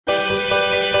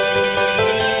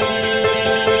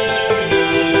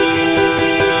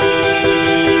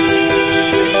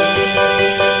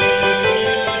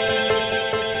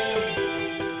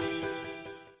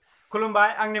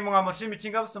खुलुमबाय आंनि मुङा मुर्सि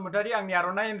मिथिंगा बसुमतारी आंनि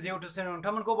आर'नाइ एमजे इउटुब चेनेल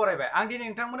नोंथांमोनखौ बरायबाय आं दिनै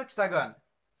नोंथांमोननो खिथागोन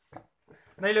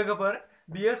नै लोगोफोर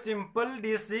बियो सिम्पल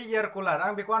डिसि एयार कुलार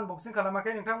आं बेखौ आनबक्सिं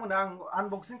खालामाखै नोंथांमोननो आं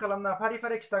आनबक्सिं खालामना फारि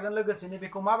फारि खिथागोन लोगोसेनो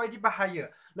बेखौ माबायदि बाहायो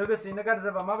लोगोसेनो गाज्रि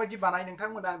जाबा माबायदि बानाय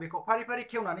नोंथांमोननो आं बेखौ फारि फारि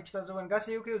खेवनानै खिथाजोबगोन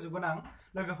गासैबो खेवजोबगोन आं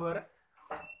लोगोफोर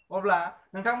अब्ला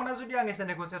नोंथांमोना जुदि आंनि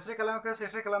चेनेलखौ साबस्क्राइब खालामाखै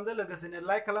साबस्क्राइब खालामदो लोगोसेनो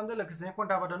लाइक खालामदो लोगोसेनो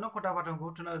घन्टा बाटनखौ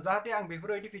थुनो जाहाथे आं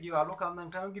बेफोरबायदि भिडिअ आपल'ड खालामनो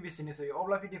नोंथांनाव गिबिसिनै सयो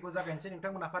अब्ला भिडिअखौ जागायनोसै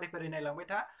नोंथांमोना फारि फारि नायलांबाय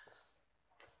था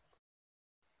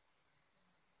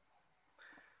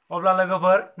अब्ला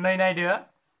लोगोफोर नै नायदो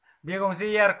बे गंसे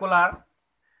एयार कुलार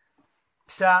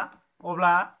फिसा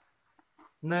अब्ला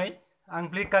नै आं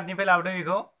फ्लिपकार्टनिफ्राय लाबोदों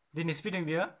बेखौ दिनैसो फैदों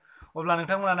बियो अब्ला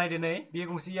नोंथांमोना नायदो नै बे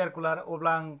गंसे एयार कुलार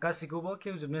अब्ला आं गासैखौबो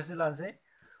खेवजोबनोसै लानोसै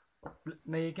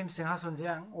नै खेमसिजों हास'नोसै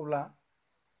आं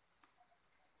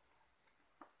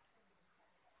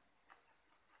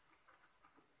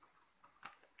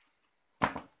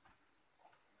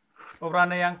अब्ला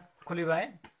नै आं खुलिबाय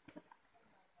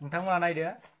नोंथांमोना नायदो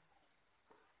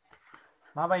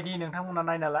माबायदि नोंथांमोना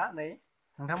नायना ला नै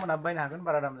नोंथांमोना बायनो हागोन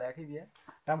बारा दाम लायाखै बियो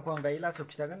दामखौ आं दायो लास्टआव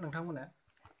खिथागोन नोंथांमोननो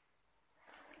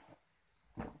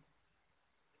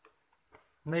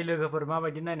नै लोगोफोर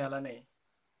माबायदि नायना ला नै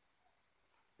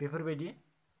बेफोरबायदि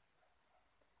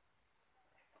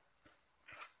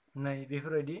नै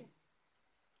बेफोरबायदि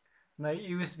नै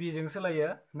USB जों सोलायो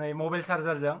नै मबाइल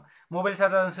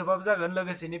चार्जारजों सोबाबो जागोन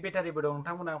लोगोसेनो बेटारिबो दं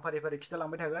नोंथांमोना आं फारि फारि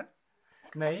खिथालांबाय थागोन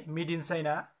नै मेड इन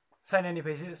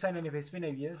चाइनानिफ्रायसो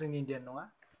फैनाय बियो जोंनि इण्डियान नङा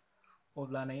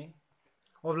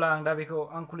अब्ला आं दा बेखौ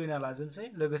आं खुलिना लाजोबनोसै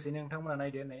लोगोसेनो नोंथांमोना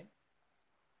नायदो नै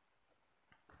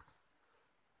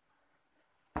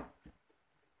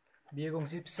बेयो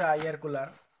गंसे फिसा एयार कुलार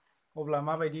अब्ला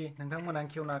माबायदि नोंथांमोना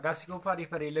खेवना गासिखौबो फारि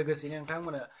फारि लोगोसेनो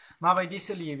नोंथांमोना माबायदि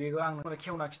सोलियो बेखौ आं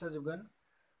खेवना खिथाजोबगोन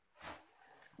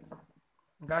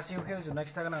गासिखौबो खेवजोबना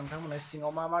खिथागोन आं नोंथांमोना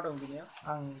सिङाव मा मा दं बिनियाव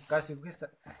आं गासिखौबो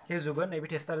खेवजोबगोन नैबे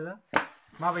टेस्टारजों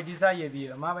माबायदि जायो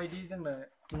बियो माबायदि जोंनो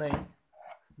नै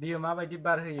बियो माबायदि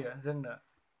बार होयो जोंनो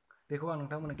बेखौ आं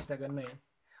नोंथांमोननो खिथागोन नै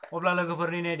अब्ला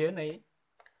लोगोफोरनि नायदो नै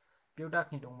बेयाव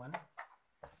दाखनि दंमोन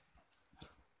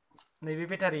नैबे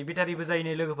बेटारिबो जायो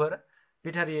नै लोगोफोर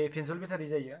पेन्सिल बेटारि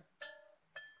जायो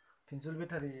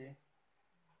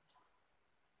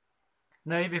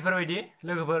नै बेफोरबायदि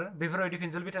लोगोफोर बेफोरबायदि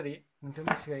पेन्सिल बेटारि नोंथां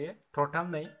मिथिखायो थरथाम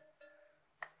नै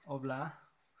अब्ला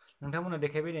नोंथांमोना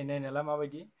देखायबाय नै नायना ला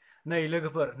माबायदि नै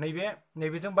लोगोफोर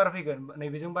नैबेजों बार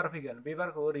फैगोन बे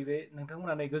बारखौ ओरैबो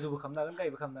नोंथांमोना नै गोजौबो खालामनो हागोन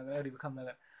गाहायबो खालामनो हागोन ओरैबो खालामनो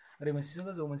हागोन ओरै मोनसेजों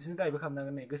गोजौ मोनसेजों गाहायबो खालामनो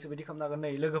हागोन नै गोसोबायदि खालामनो हागोन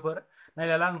नै लोगोफोर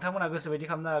नायना ला नोंथांमोना गोसोबायदि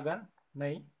खालामनो हागोन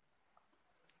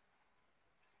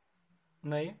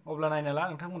नै अब्ला नायना ला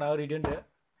नोंथांमोना ओरै दोनदो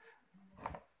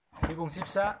बे गंसे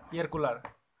फिसा एयार कुलार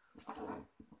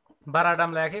बारा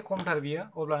दाम लायाखै खमथार बियो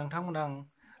अब्ला नोंथांमोना आं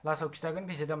लास्टआव खिथागोन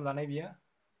बेसे दाम लानाय बियो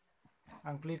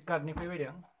आं फ्लिपकार्टनिफ्राय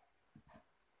बायदों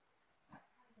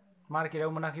मार्केटाव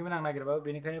मोनाखैमोन आं नागिरबाबो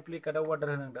बेनिखायनो फ्लिपकार्टआव अर्डार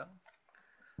होनांदों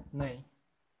नै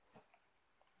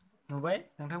नुबाय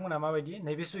नोंथांमोना माबायदि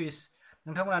नैबे सुइच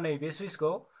नोंथांमोना नैबे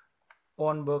सुइचखौ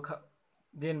अनबो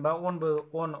जेनेबा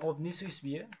अन अफनि सुइच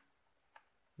बियो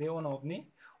बे अन अफनि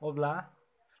अब्ला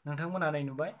नोंथांमोना नै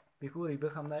नुबाय बेखौ ओरैबो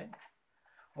खालामनाय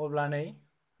अब्ला नै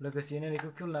लोगोसेनो बेखौ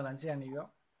खुलिना लानोसै आं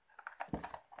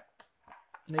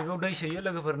नैबेयाव दै सोयो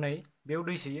लोगोफोर नै बेयाव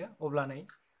दै सोयो अब्ला नै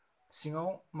सिङाव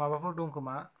माबाफोर दं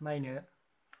खोमा नायनो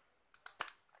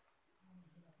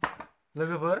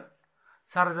लोगोफोर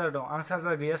चार्जार दं आं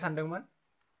चार्जार गैया सानदोंमोन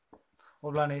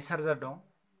अब्ला नै चार्जार दं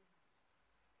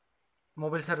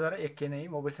मबाइल चार्जार एखे नै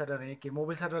मबाइल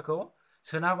चार्जारखौ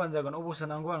सोना होबानो जागोन अबाव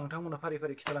सोनांगौ आं नोंथांमोननो फारि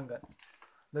फारि खिथालांगोन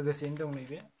लोगोसेनो दं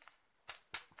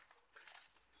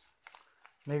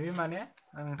नैबे माने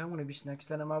आं नोंथांमोननो बिसिना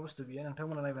खिथानो मा बुस्थु बियो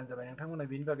नोंथांमोना नायबानो जाबाय नोंथांमोना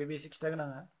बेनि बागैबो एसे खिथागोन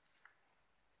आङो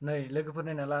नै लोगोफोर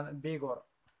नायना ला बेगर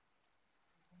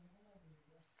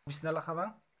बिसिना लाखाबां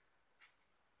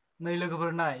नै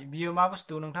लोगोफोर नाय बियो मा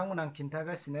बुस्थु नोंथांमोना आं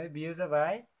खिन्थागासिनो बियो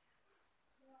जाबाय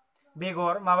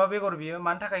बेगर माबा बेगर बियो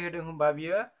मानि थाखाय होदों होनबा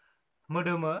बियो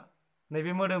मोदोमो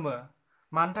नैबे मोदोमो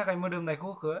मानि थाखाय मोदोमनायखौ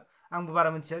होखो आंबो बारा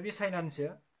मिथिया बे चाइनानिसो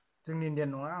जोंनि इण्डियान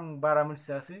नङा आं बारा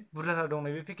मिथियासै बुरजाथार दं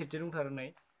नैबे पेकेटसे दंथारो नै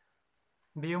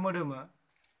बेयो मोदोमो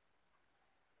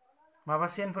माबा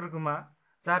सेनफोरखौ मा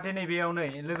जाहाथे नैबेयाव नै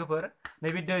लोगोफोर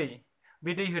नैबे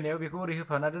बे दै होनायाव बेखौ ओरै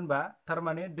होफाना दोनबा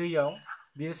थारमाने दैयाव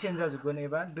बेयो सेन जाजोबगोन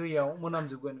एबा दैयाव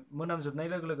मोनामजोबनाय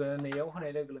लोगो लोगोनो नैयाव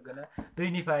होनाय लोगो लोगोनो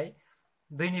दैनिफ्राय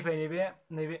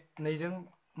नैजों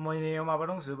मैनायाव माबा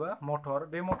दंजोबो मटर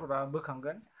बे मटरा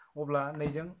बोखांगोन अब्ला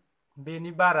नैजों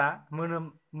बेनि बारा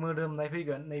मोदोमनाय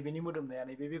फैगोन नैबेनि मोदोमनाया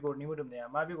नैबे बेगरनि मोदोमनाया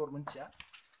मा बेगर मोनथिया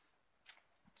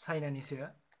चाइनानिसो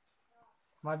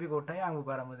मा बेगरथाय आंबो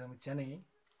बारा मोजां मिथिया नै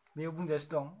बेयाव बुंजासो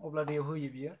दं अब्ला दैयाव होयो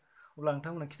बियो अब्ला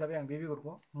नोंथांमोना खिथाबाय आं बे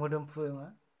बेगरखौ मोदोमफ्रुङो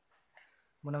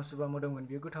मोनामसुबा मोदोमगोन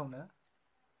बियो गोथावनो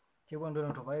थेवबो आं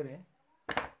दोनथ'बाय ओरै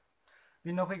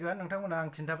बिनि उनाव फैगोन नोंथांमोना आं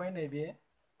खिन्थाबाय नै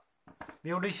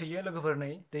बेयाव दै सोयो लोगोफोर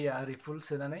नै दैया ओरै फुल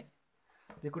सोनानै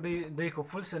बेखौ दैखौ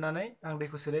फुल सोनानै आं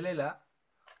दैखौ सोलायलायला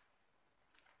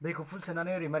दैखौ फुल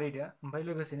सोनानै ओरै मारिदो ओमफ्राय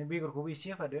लोगोसेनो बेगरखौबो एसे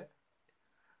होफादो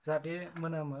जाहाथे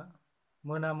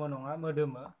मोनामो नङा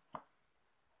मोदोमो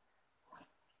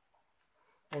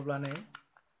अब्ला नै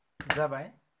जाबाय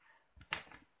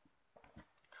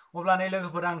अब्ला नै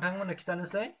लोगोफोर आं नोंथांमोननो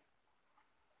खिथानोसै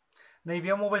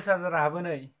नैबेयाव मबाइल चार्जारा हाबो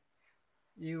नै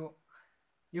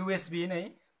USB नै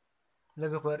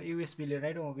लोगोफोर USB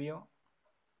लिरनाय दङ बेयाव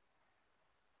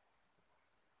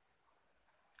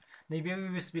नैबेयाव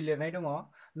USB लिरनाय दङ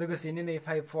लोगोसेनो नै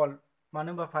 5 भल्ट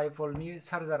मानो होनबा 5 भल्टनि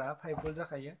चार्जारा 5 भल्ट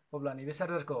जाखायो अब्ला नैबे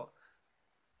चार्जारखौ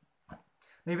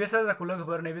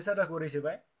लोगोफोर नैबे चार्जारखौ ओरै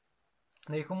सोबाय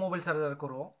नैखौ मबाइल चार्जार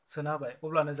खर'आव सोना होबाय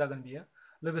अब्लानो जागोन बियो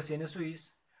लोगोसेनो सुइच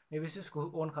नैबे सुइचखौ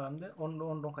अन खालामदो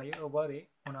अन दंखायो अबा ओरै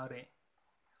अना ओरै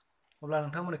अब्ला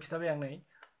नोंथांमोननो खिथाबाय आं नै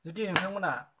जुदि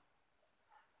नोंथांमोना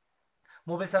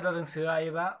मबाइल चार्जारजों सोआ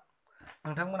एबा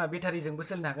नोंथांमोना बेटारिजोंबो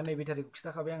सोलिनो हागोन नै बेटारिखौ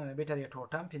खिथाखाबाय आङो बेटारिया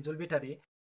थरथाम पिनजल बेटारि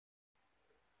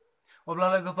अब्ला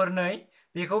लोगोफोर नै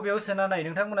बेखौ बेयाव सोनानै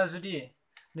नोंथांमोना जुदि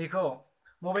नैखौ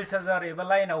मबाइल चार्जार एबा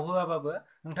लाइनाव होआबाबो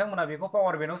नोंथांमोना बेखौ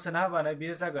पावार बेंकआव सोना होबानो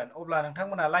बेयो जागोन अब्ला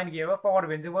नोंथांमोना लाइन गैयाबा पावार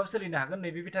बेंकजोंबाबो सोलिनो हागोन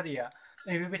नैबे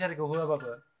बेटारिखौ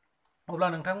होआबाबो अब्ला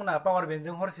नोंथांमोना पावार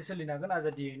बेंकजों हरसे सोलिनो हागोन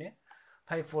आजादियैनो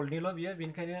 5 भल्टनिल' बियो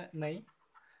बेनिखायनो नै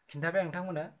खिन्थाबाय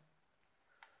नोंथांमोननो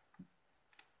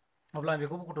अब्ला आं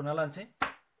बेखौ बख'थ'ना लानोसै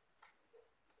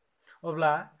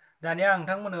अब्ला दानिया आं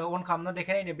नोंथांमोननो अन खालामना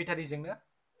देखायनायनो बेटारिजोंनो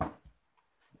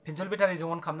पिनजल बेटारिजों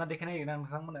अन खालामना देखायनायगोन आं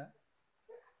नोंथांमोननो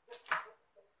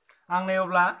आं नै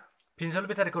अब्ला पिनजल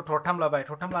बेटारिखौ थरथाम लाबाय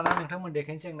थरथाम लानानै नोंथांमोन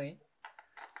देखायनोसै आं नै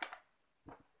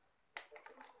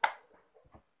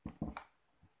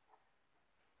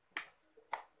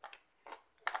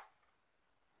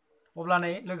अब्ला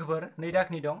नै लोगोफोर नै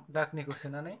दाकनि दं दाकनिखौ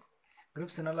सोनानै ग्रुप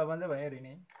सोना लाबानो जाबाय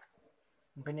ओरैनो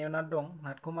ओमफ्राय नेयाव नाट दं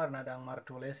नाटखौ मारना होदो आं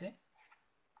मारथ'लायासै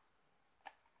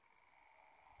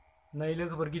नै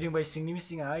लोगोफोर गिदिंबाय सिंनि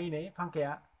मिसिङा ओइ नै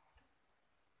फांखाया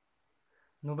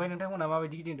नुबाय नोंथांमोना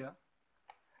माबायदि गिदिंदों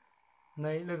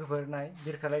नै लोगोफोर नाय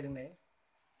बिरखालायदों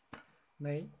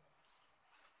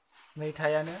नै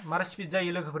थायानो मार स्पिड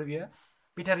जायो लोगोफोर बियो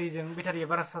बेटारिया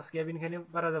बारा चार्ज गैया बेनिखायनो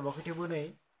बारा जाबावाखै थेवबो नै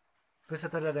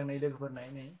गोसाथार जादों नै लोगोफोर नाय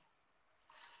नै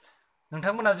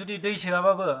नोंथांमोना जुदि दै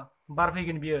सोआबाबो बार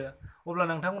फैगोन बियो अब्ला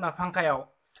नोंथांमोना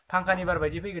फांखानि बार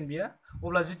बायदि फैगोन बियो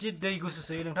अब्ला जुदि दै गुसु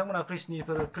सोयो नोंथांमोना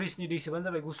फ्रिजनि दै सोबानो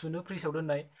जाबाय गुसुनो फ्रिजआव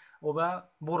दोननाय अबा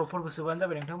बरफफोरबो सोबानो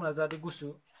जाबाय नोंथांमोना जाहाथे गुसु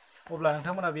अब्ला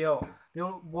नोंथांमोना बेयाव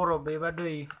बरफ एबा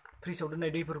दै फ्रिजआव दोननाय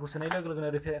दैफोरखौ सोनाय लोगो लोगोनो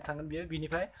ओरै थांगोन बियो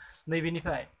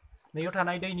नैबेनिफ्राय नैयाव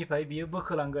थानाय दैनिफ्राय बियो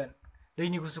बोखोलांगोन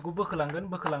दैनि गुसुखौ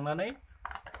बोखोलांनानै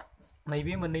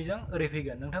नैबे मोननैजों ओरै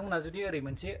फैगोन नोंथांमोना जुदि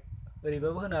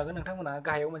ओरैबाबो होनो हागोन नोंथांमोना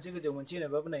गाहायाव मोनसे गोजौआव मोनसे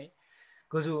होनोबाबो नै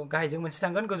गाहायजों मोनसे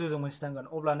थांगोन गोजौजों मोनसे थांगोन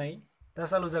अब्ला नै दा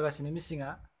चालु जागासिनो मिसिङा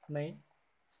नै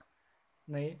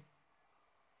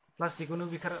प्लास्टिकखौनो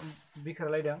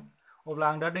बिखारलायदों अब्ला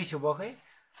आं दा दै सोबावाखै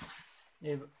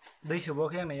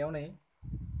आं नैयाव नै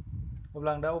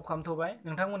अब्ला आं दा अफ खालामथ'बाय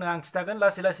नोंथांमोननो आं खिथागोन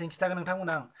लासैनो खिथागोन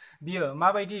नोंथांमोननो आं बियो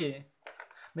माबायदि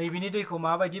नैबेनि दैखौ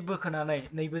माबायदि बोखोनानै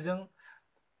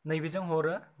नैबेजों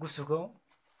हरो गुसुखौ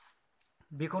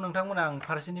बेखौ नोंथांमोना आं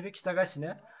फारसेनिफ्राय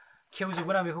खिथागासिनो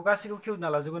खेवजोबगोन आं बेखौ गासैखौबो खेवना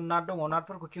लाजोबगोन नाट दङ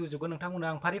नाटफोरखौ खेवजोबगोन नोंथांमोना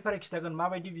आं फारि खिथागोन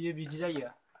माबायदि बिदि जायो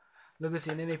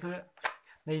लोगोसेनो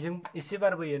नैजों एसे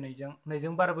बारबोयो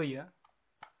नैजों बारबोयो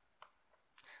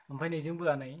ओमफ्राय नैजों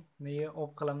बोआ नैयो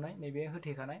अफ खालामनाय नैबे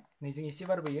होथेखानाय नैजों एसे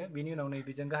बारबोयो बेनि उनाव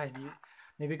नैबेजों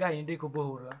नैबे गाहायनि दैखौ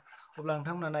बोहरो अब्ला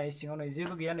नोंथांमोना नाय सिङाव नै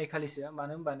जेबो गैया नै खालिसो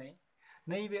मानो होनबा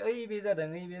नैबे जादों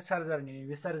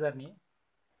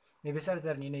नैबे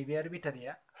चार्जारनि नैबे आरो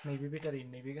बेटारिया नैबे बेटारिनि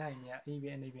नैबे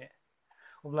गाहायनिया नैबे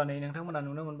अब्ला नै नोंथांमोना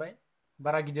नुनो मोनबाय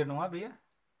बारा गिदिर नङा बेयो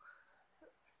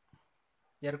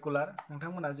एयार कुलार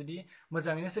नोंथांमोना जुदि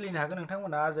मोजाङैनो सोलिनो हागोन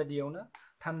नोंथांमोना आजादियावनो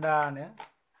थान्दानो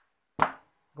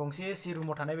गंसे एसि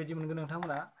रुमाव थानाय बायदि मोनगोन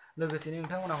नोंथांमोना लोगोसेनो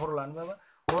नोंथांमोना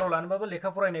हराव लानोबाबो लेखा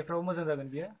फरायनायफ्राव मोजां जागोन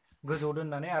बियो गोजौआव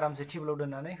दोननानै आरामसे टेबोलाव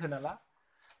दोननानै होना ला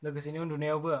लोगोसेनो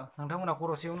उन्दुनायावबो नोंथांमोना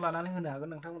खर'सेयावनो लानानै होनो हागोन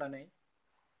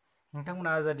नोंथांमोना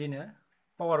आजादिनो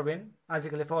पावार बेंक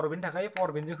आजिखालि पावार बेंक थाखायो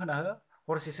पावार बेंकजों होना हो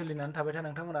हरसे सोलिनानै थाबाय था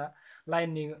नोंथांमोना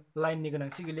लाइननि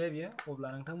गोनांथि गैलिया बियो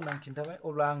अब्ला नोंथांमोना आं खिन्थाबाय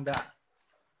अब्ला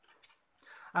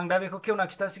आं दा बेखौ खेवना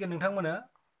खिथासिगोन नोंथांमोननो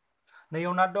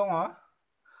नैयाव नाट दङ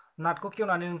नाटखौ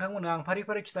खेवनानै नोंथांमोननो आं फारि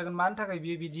फारि खिथागोन मानि थाखाय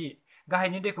बियो बिदि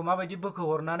गाहायनि दैखौ माबायदि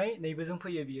बोखोहरनानै नैबेजों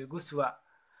फैयो बियो गुसुआ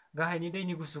गाहायनि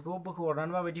दैनि गुसुखौ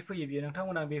बोखोहरनानै माबायदि फैयो बियो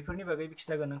नोंथांमोना आं बेफोरनि बागै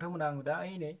खिथागोन नोंथांमोना आं दा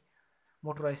नै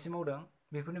मटरा एसे मावदों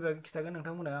बेफोरनि बागै खिथागोन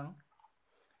नोंथांमोना आं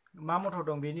मा मटर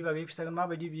दं बेनि बागै खिथागोन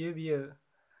माबायदि बियो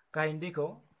गाहायनि दैखौ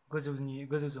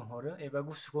गोजौजों हरो एबा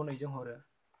गुसुखौ नैजों हरो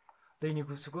दैनि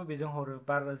गुसुखौ बेजों हरो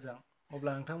बारजों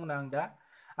अब्ला नोंथांमोना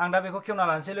आं दा बेखौ खेवना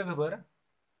लानोसै लोगोफोर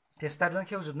टेस्टारजों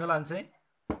खेवजोबनो लानोसै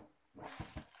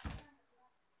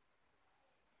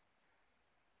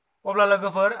अब्ला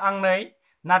लोगोफोर आं नै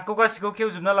नाटखौ गासिखौ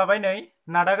खेवजोबना लाबाय नै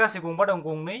नाटआ गासै गंबा दं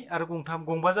गंनै आरो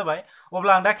गंबा जाबाय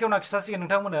अब्ला आं दा खेवना खिथासिगोन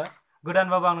नोंथांमोननो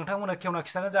गोदानबाबो आं नोंथांमोननो खेवना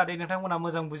खिथागोन जाहाथे नोंथांमोना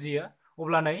मोजां बुजियो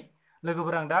अब्ला नै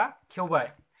लोगोफोर आं दा खेवबाय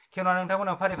खेवनानै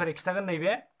नोंथांमोना फारि फारि खिथागोन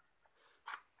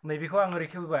नैबेखौ आं ओरै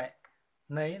खेवबाय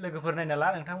नै लोगोफोर नायना ला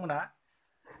नोंथांमोना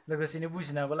लोगोसेनो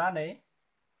बुजिनाबोला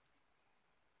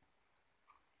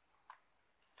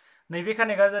नैबे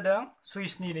कानेक्टआ जादों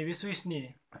नैबे सुइसनि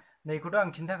नैखौथ'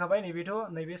 आं खिन्थाखाबाय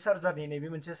नैबे चार्जारनि नैबे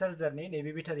मोनसे चार्जारनि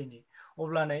नैबे बेटारिनि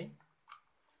अब्ला नै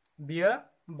बियो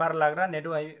बार लाग्रा होननाया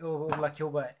दहाय अब्ला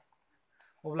खेवबाय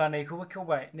अब्ला नैखौबो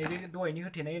खेवबाय नैबे दहायनि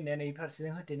होथेनाय होननाया नै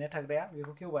फारसेजों होथेनाय थाग्राया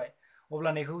बेखौ खेवबाय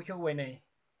अब्ला नैखौबो खेवबाय नै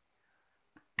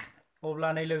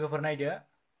अब्ला नै लोगोफोर नायदो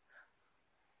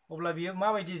अब्ला बियो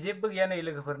माबायदि जेबो गैया नै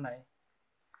लोगोफोर नाय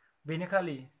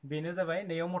बेनो जाबाय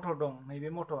नैयाव मटर दं नैबे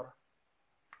मटर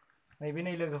नैबे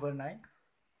नै लोगोफोर नाय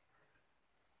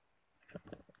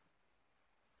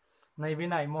नैबे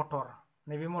नाय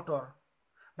नैबे मटर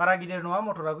बारा गिदिर नङा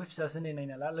मटराबो फिसासो नै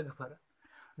नायना ला लोगोफोर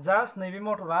जास्ट नैबे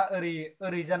मटरा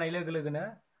ओरै जानाय लोगो लोगोनो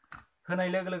होनाय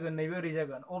लोगो लोगोनो नैबे ओरै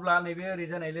जागोन अब्ला नैबे ओरै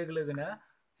जानाय लोगो लोगोनो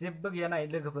जेबो गैया नाय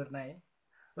लोगोफोर नाय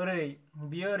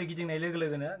बियो ओरै गिदिंनाय लोगो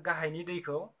लोगोनो गाहायनि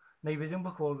दैखौ नैबेजों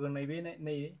बोखोहरगोन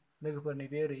नै लोगोफोर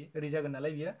नैबे ओरै जागोन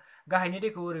नालाय बियो गाहायनि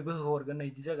दैखौ ओरै बोखोहरगोन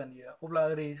नैदि जागोन बियो अब्ला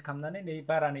ओरै खालामनानै नै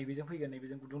बारा नैबेजों फैगोन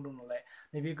नैबेजों गुदुं दं नालाय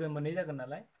नैबे मोननै जागोन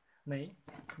नालाय नै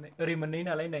ओरै मोननै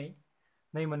नालाय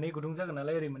नै मोननै गुदुं जागोन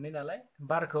नालाय ओरै मोननै नालाय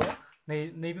बारखौ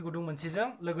नैबे गुदुं मोनसेजों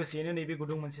लोगोसेयैनो नैबे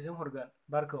गुदुं मोनसेजों हरगोन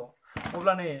बारखौ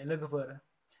अब्ला नै लोगोफोर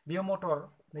बियो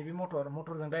नैबे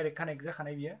मटरजों डाइरेक्ट कानेक्ट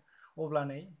जाखानाय बियो अब्ला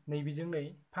नैबेजों नै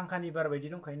फांखानि बार बायदि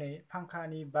दंखायो नै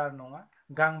फांखानि बार नङा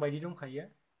गां बायदि दंखायो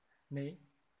नै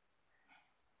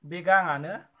बे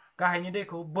गाङानो गाहायनि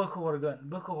दैखौ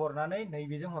बोखोहरनानै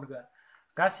नैबेजों हरगोन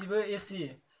गासिबो एसि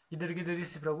गिदिर गिदिर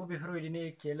एसिफ्रावबो बेफोरबायदिनो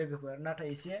एखे लोगोफोर नाथाय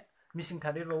एसे मिसिं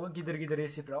थादेरबावो गिदिर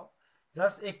एसिफ्राव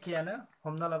जास्ट एखेयानो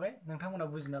हमना लाबाय नोंथांमोना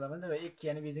बुजिना लाबानो जाबाय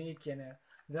एखेयानो बेजों एखेयानो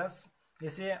जास्ट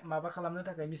एसे माबा खालामनो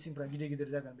थाखाय मिसिंफ्रा गिदिर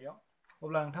जागोन बेयाव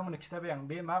अब्ला नोंथांमोननो खिथाबाय आं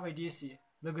बे माबायदि एसि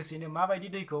लोगोसेनो माबायदि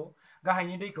दैखौ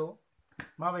गाहायनि दैखौ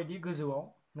माबायदि गोजौआव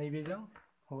नैबेजों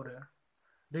हरो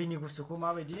दैनि गुसुखौ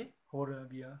माबायदि हरो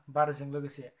बियो बारजों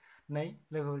लोगोसे नै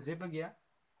लोगोफोर जेबो गैया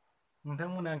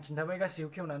नोंथांमोना आं खिन्थाबाय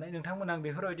गासिखौबो खेवनानै नोंथांमोना आं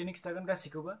बेफोरबायदिनो खिथागोन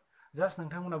गासिखौबो जास्ट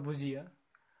नोंथांमोना बुजियो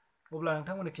अब्ला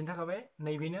नोंथांमोननो खिन्थाखाबाय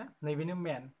नैबेनो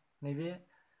मेन नैबे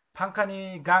फांखानि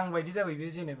गां बायदि जाबाय बे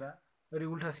जेनेबा ओरै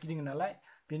उल्थासो गिदिङो नालाय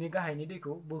बेनि गाहायनि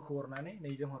दैखौ बोखोहरनानै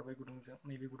नैजों हरबाय गुदुंजों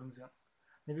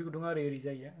नैबे गुदुङा ओरै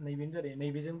जायो नैबेनो जायो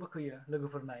नैबेजों बोखोयो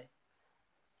लोगोफोर नाय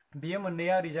बेयो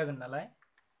मोननैया ओरै जागोन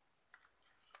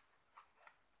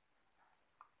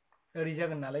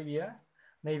नालाय बियो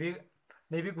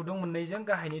नैबे गुदुं मोननैजों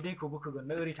गाहायनि दैखौ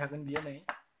बोखोगोन ओरै थागोन बियो नै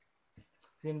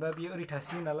जेनेबा बियो ओरै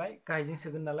थासिगोन नालाय गाहायजों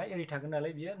सोगोन नालाय ओरै थागोन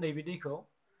नालाय बियो नैबे दैखौ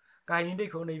गाहायनि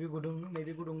दैखौ नैबे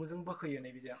गुदुंजों बोखोयो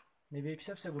नैबे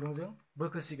फिसा गुदुंजों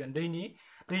बोखोसिगोन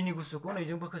दैनि गुसुखौ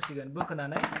नैजों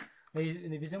बोखोनानै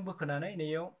नैबेजों बोखोनानै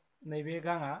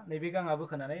नैबे गाङा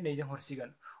बोखोनानै नैजों हरसिगोन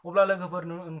अब्ला लोगोफोर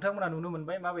नोंथांमोना नुनो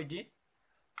मोनबाय माबायदि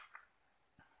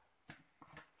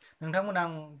नोंथांमोना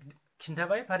आं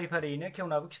खिन्थाबाय फारि फारियैनो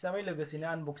खेवनाबो खिथाबाय लोगोसेनो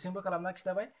आनबक्सिंबो खालामना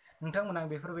खिथाबाय नोंथांमोना आं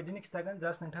बेफोरबायदिनो खिथागोन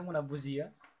जास्ट नोंथांमोना बुजियो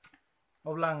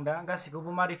अब्ला आं दा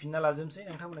गासिखौबो मारिफिनना लाजोबनोसै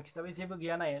नोंथांमोना खिथाबाय जेबो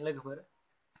गैया नाय लोगोफोर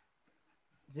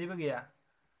जेबो गैया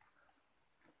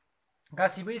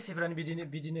गासिबो एसिफ्रानो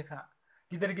बिदिनोखा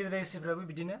गिदिर एसिफ्राबो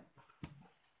बिदिनो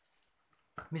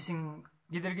मिसिं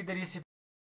गिदिर एसि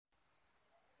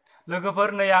लोगोफोर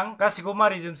नै आं गासिखौबो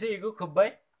मारिजोबनोसै बेखौ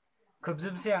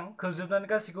खोबजोबनोसै आं खोबजोबनानै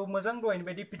गासिखौबो मोजां दहायनि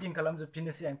बायदि फिटिं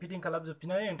खालामजोबफिननोसै आं फिटिं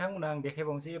खालामजोबफिननानै नोंथांमोना आं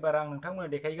देखायबावनोसै एबार आं नोंथांमोना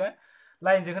देखायगोन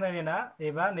लाइनजों होनाय ना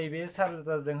एबा नैबे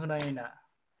चार्जारजों होनाय ना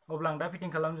अब्ला आं दा फिटिं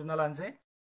खालामजोबना लानोसै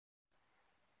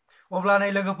अब्ला नै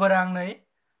लोगोफोर आं नै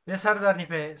बे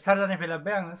चार्जारनिफ्राय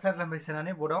लाबोबाय आङो चार्जारनिफ्राय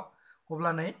सोनानै बर्डआव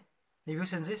अब्ला नैबेयाव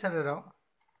सोनोसै चार्जाराव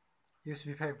USB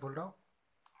 5 भल्टआव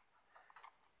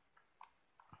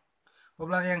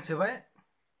अब्ला नै आं सोबाय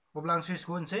अब्ला आं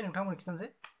सुइचखौ होनोसै नोंथांमोननो खिथानोसै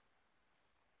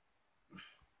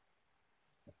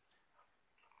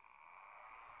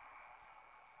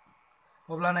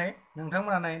अब्ला नै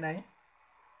नोंथांमोना नाय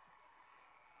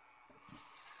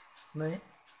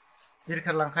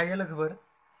बिरखारलांखायो लोगोफोर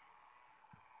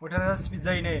अयथासार स्पिड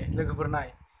जायो नै लोगोफोर नाय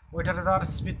अयथासार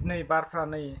स्पिड नै बारफ्रा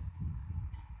नै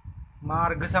मार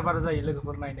गोसा बार जायो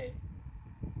लोगोफोर नाय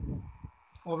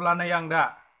अब्ला नै आं दा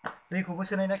दैखौबो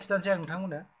सोनायना खिथानोसै आं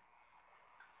नोंथांमोननो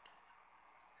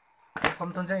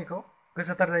खालामथ'नोसै बेखौ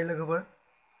गोसाथार जायो लोगोफोर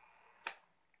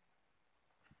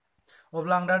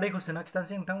अब्ला आं दा दैखौ सोना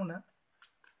खिथानोसै नोंथांमोननो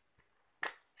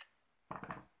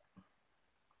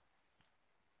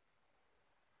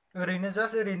ओरैनो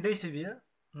जास्ट ओरैनो दैसो बियो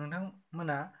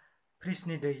नोंथांमोना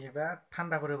फ्रिजनि दै एबा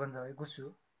थान्दाफोर होबानो जाबाय गुसु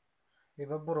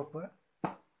एबा बरफफोर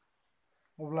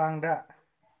अब्ला आं दा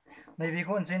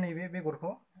नैबेखौ होनसै नैबे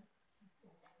बेगरखौ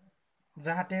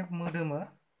जाहाथे मोदोमो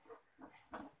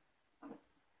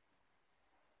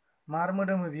मार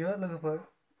मोदोमो बियो लोगोफोर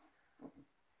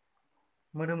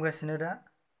मोदोमगासिनो दा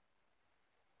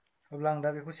अब्ला आं दा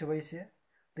बेखौ सोबाय एसे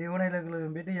दै होनाय लोगो लोगो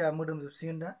बे दैया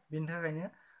मोदोमजोबसिगोन दा बेनि थाखायनो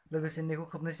लोगोसे बेखौ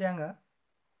खोबनोसै आङो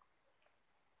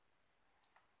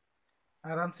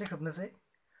आरामसे खोबनोसै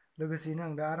लोगोसेयैनो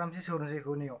आं दा आरामसे सोहरनोसै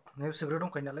बेखौ नैयाव सोग्रा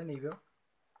दंखायो नालाय नैबेयाव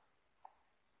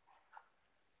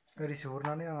ओरै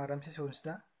सोहरनानै आं आरामसे सोहरनोसै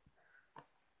दा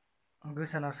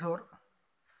गोसा नारसोहर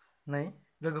नै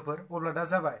लोगोफोर अब्ला दा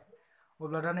जाबाय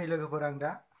अब्ला दा नै लोगोफोर आं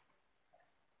दा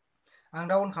अन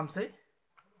खालामसै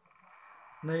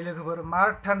नै लोगोफोर मार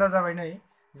थान्दा जाबाय नै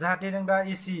जाहाथे नों दा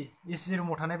एसि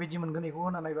रुमाव थानाय बायदि मोनगोन बेखौ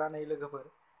होना नायबा नै लोगोफोर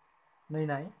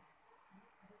नाय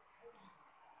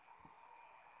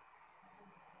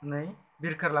नै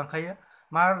बिरखारलांखायो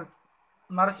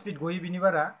मार स्पिड गयो बिनि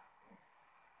बारा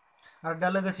आरो दा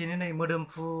लोगोसेनो नै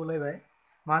मोदोमफ्रुलायबाय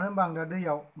मानो होनबा आं दा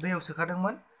दैयाव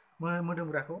सोखादोंमोन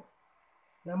मोदोमग्राखौ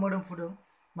दा मोदोमफुदों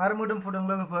मार मोदोमफुदों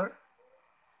लोगोफोर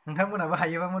नोंथांमोनाबो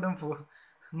हायोबा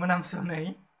मोनामसु नै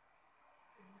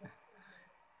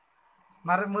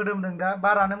मार मोदोमदों दा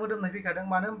बारानो मोदोमनाय फैखादों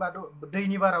मानो होनबा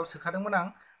दैनि बाराव सोखादोंमोन आं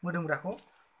मोदोमग्राखौ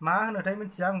मा होनोथाय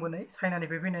मिथिया आंबो नै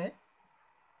चाइनानिफ्राय फैनाय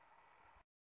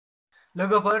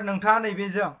लोगोफोर नोंथाङा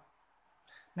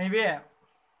नैबे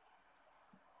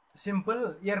सिम्पोल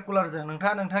एयार कुलारजों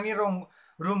नोंथाङा नोंथांनि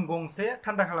रुम गंसे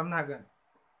थान्दा खालामनो हागोन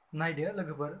नायदो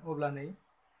लोगोफोर अब्ला नै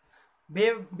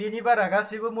बेनि बारा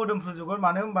गासैबो मोदोमफ्रुजोबगोन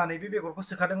मानो होनबा नैबे बेगरखौ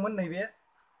सोखादोंमोन नैबे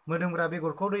मोदोमग्रा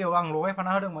बेगरखौ दैयाव आं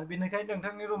लगायफाना होदोंमोन बेनिखायनो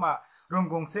नोंथांनि रुम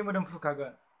गंसे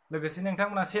मोदोमफ्रुखागोन लोगोसे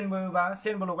नोंथांमोना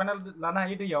सेनबो लगायना लानो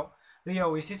हायो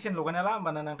दैयाव एसे सेन लगायना ला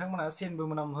होमबाना नोंथांमोना सेनबो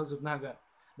मोनामहोजोबनो हागोन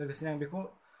लोगोसे आं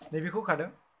नैबेखौ होखादों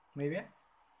नैबे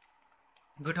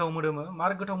गोथाव मोदोमो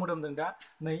मार गोथाव मोदोमदों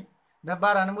दा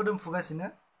बारानो मोदोमफुगासिनो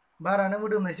बारानो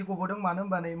मोदोमनायसो गबोदों मानो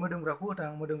होनबा नै मोदोमग्राखौ होदों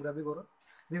आं मोदोमग्रा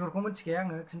बेगरखौ मिथिखाया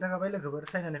आङो खिन्थाखाबाय लोगोफोर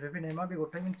चाइनानिफ्राय फैनाय मा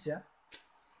बेगरथाय मिथिया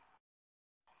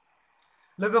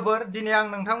लोगोफोर दिनै आं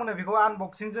नोंथांमोननो बेखौ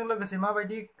आनबक्सिंजों लोगोसे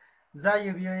माबायदि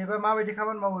जायो बियो एबा माबायदि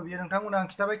खामानि मावो बियो नोंथांमोना आं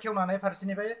खिथाबाय खेवनानै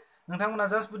फारसेनिफ्राय नोंथांमोना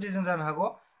जास्ट बुजिजों जानो हागौ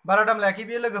बारा दाम लायाखै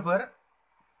बियो लोगोफोर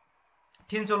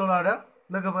 300ल' लादों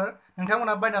लोगोफोर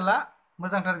नोंथांमोना बायना ला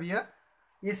मोजांथार बियो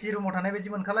एसि रुमाव थानाय बायदि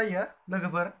मोनखालायो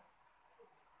लोगोफोर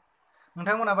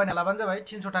नोंथांमोना बायना लाबानो जाबाय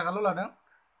 300 थाखाल' लादों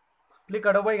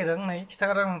फ्लिपकार्टआव बायगोरदों नै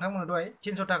खिथाखादों नोंथांमोननो दहाय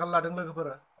 300 थाखाल' लादों लोगोफोर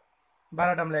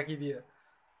बारा दाम लायाखै बियो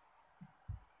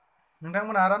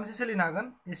नोंथांमोना आरामसे सोलिनो हागोन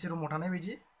एसि रुमाव थानाय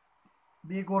बायदि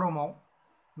बे गरमाव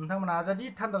नोंथांमोना आजादि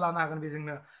थान्दा लानो हागोन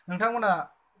बेजोंनो नोंथांमोना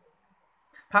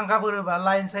फांखाफोर होबा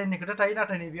लाइन साइननि खोथा थायो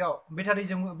नाथाय नैबेयाव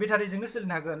बेटारिजोंनो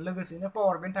सोलिनो हागोन लोगोसेनो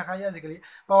पावार बेंक थाखायो आजिखालि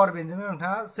पावार बेंकजोंनो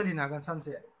नोंथाङा सोलिनो हागोन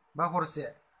सानसे बा हरसे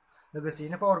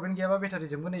लोगोसेयैनो पावार बेंक गैयाबा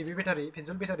बेटारिजोंबो नैबे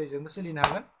पेन्सिल बेटारिजोंबो सोलिनो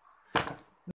हागोन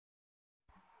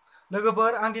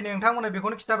लोगोफोर आं दिनै नोंथांमोननो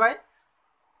बेखौनो खिथाबाय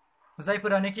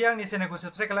जायफोरानोखि आंनि चेनेलखौ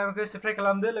साबस्क्राइब खालामाखै साबस्क्राइब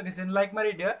खालामदो लोगोसेनो लाइक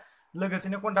मारिदो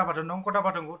लोगोसेनो घन्टा बाटन दं घन्टा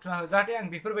बाटनखौ थुना हो जाहाथे आं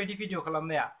बेफोरबायदि भिडिअ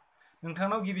खालामनाया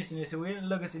नोंथांनाव गिबिसिनै सौहैयो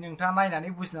लोगोसेनो नोंथाङा नायनानै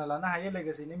बुजिना लानो हायो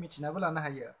लोगोसेनो मिथिनाबो लानो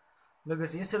हायो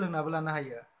लोगोसे सोलोंनाबो लानो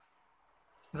हायो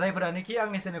जायफोरानोखि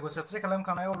आंनि चेनेलखौ साबस्क्राइब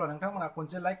खालामखानाय अब्ला नोंथांमोना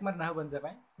खनसे लाइक मारिना होबानो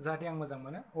जाबाय जाहाथे आं मोजां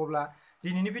मोनो अब्ला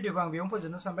दिनैनि भिडिअखौ आं बेयावनो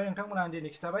फोजोबनो सानबाय नोंथांमोना आं दिनै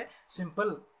खिथाबाय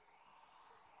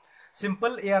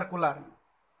सिम्पोल एयार कुलार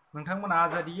नोंथांमोना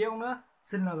आजादियावनो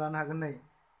सोलिना लानो हागोन नै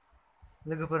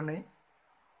लोगोफोर नै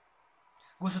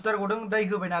गुसुथार गदों दै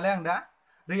होबाय नालाय आं दा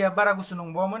दैया बारा गुसु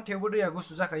नंबावामोन थेवबो दैया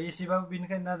गुसु जाखायो एसेबाबो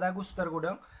बेनिखायनो दा गुसुथार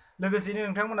गदों लोगोसेनो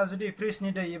नोंथांमोना जुदि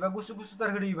फ्रिजनि दै एबा गुसुथार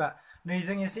होयोबा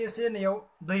नैजों एसे नैयाव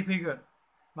दै फैगोन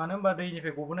मानो होनबा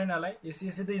दैनिफ्राय गबोनाय नालाय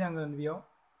एसे दै नांगोन बेयाव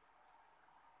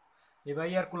एबा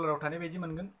एयार कुलाराव थानाय बायदि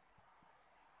मोनगोन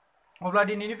अब्ला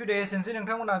दिनैनि भिडिअ एसेनोसै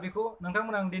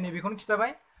नोंथांमोना आं दिनै बेखौनो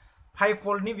खिथाबाय 5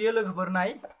 भल्टनि बियो लोगोफोर नाय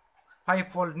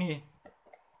 5 भल्टनि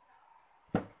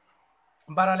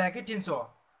बारा लायाखै 300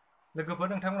 लोगोफोर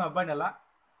नोंथांमोना बायना ला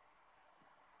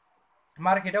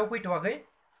मार्केटाव फैथ'वाखै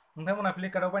नोंथांमोना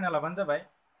फ्लिपकार्टआव बायना लाबानो जाबाय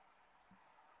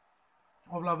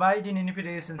अब्ला बाय दिनैनि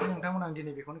भिडिअ एसेनोसै नोंथांमोना आं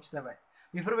दिनै बेखौनो खिथाबाय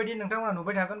बेफोरबायदि नोंथांमोना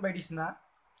नुबाय थागोन बायदिसिना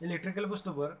इलेक्ट्रिकेल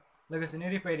बुस्थुफोर लोगोसेनो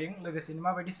रिपेयारिं लोगोसेनो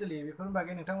माबायदि सोलियो बेफोरनि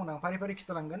बागै नोंथांमोना फारि फारि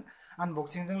खिथालांगोन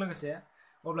आनबक्सिंजों लोगोसे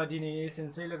अब्ला दिनै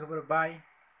एसेनोसै लोगोफोर बाय